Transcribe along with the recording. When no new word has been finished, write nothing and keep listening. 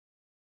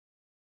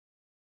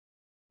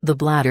The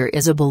bladder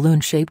is a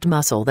balloon-shaped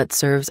muscle that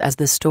serves as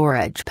the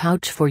storage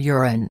pouch for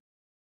urine.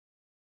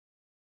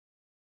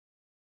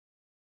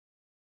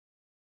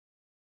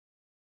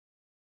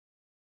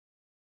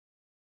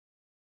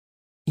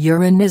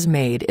 Urine is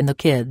made in the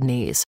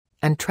kidneys,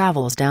 and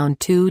travels down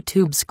two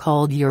tubes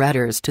called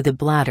ureters to the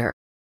bladder.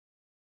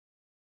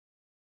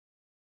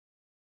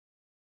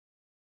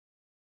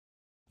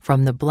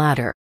 From the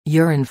bladder,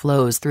 urine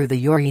flows through the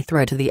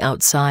urethra to the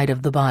outside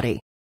of the body.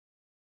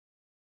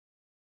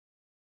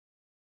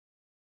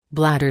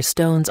 Bladder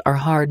stones are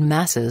hard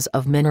masses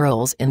of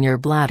minerals in your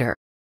bladder.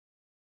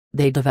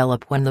 They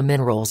develop when the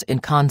minerals in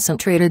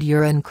concentrated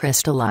urine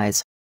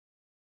crystallize.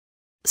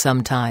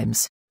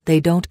 Sometimes, they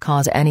don't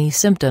cause any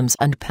symptoms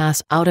and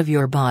pass out of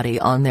your body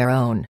on their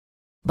own.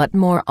 But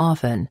more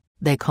often,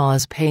 they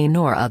cause pain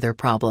or other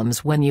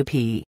problems when you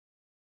pee.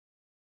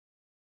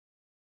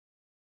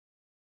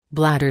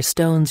 Bladder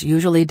stones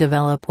usually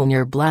develop when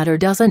your bladder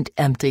doesn't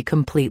empty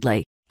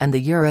completely, and the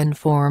urine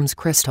forms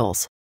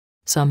crystals.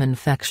 Some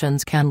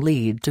infections can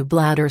lead to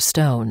bladder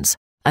stones,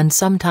 and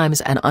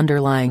sometimes an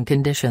underlying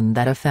condition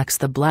that affects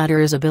the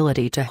bladder's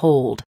ability to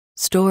hold,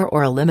 store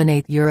or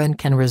eliminate urine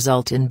can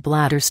result in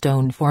bladder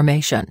stone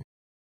formation.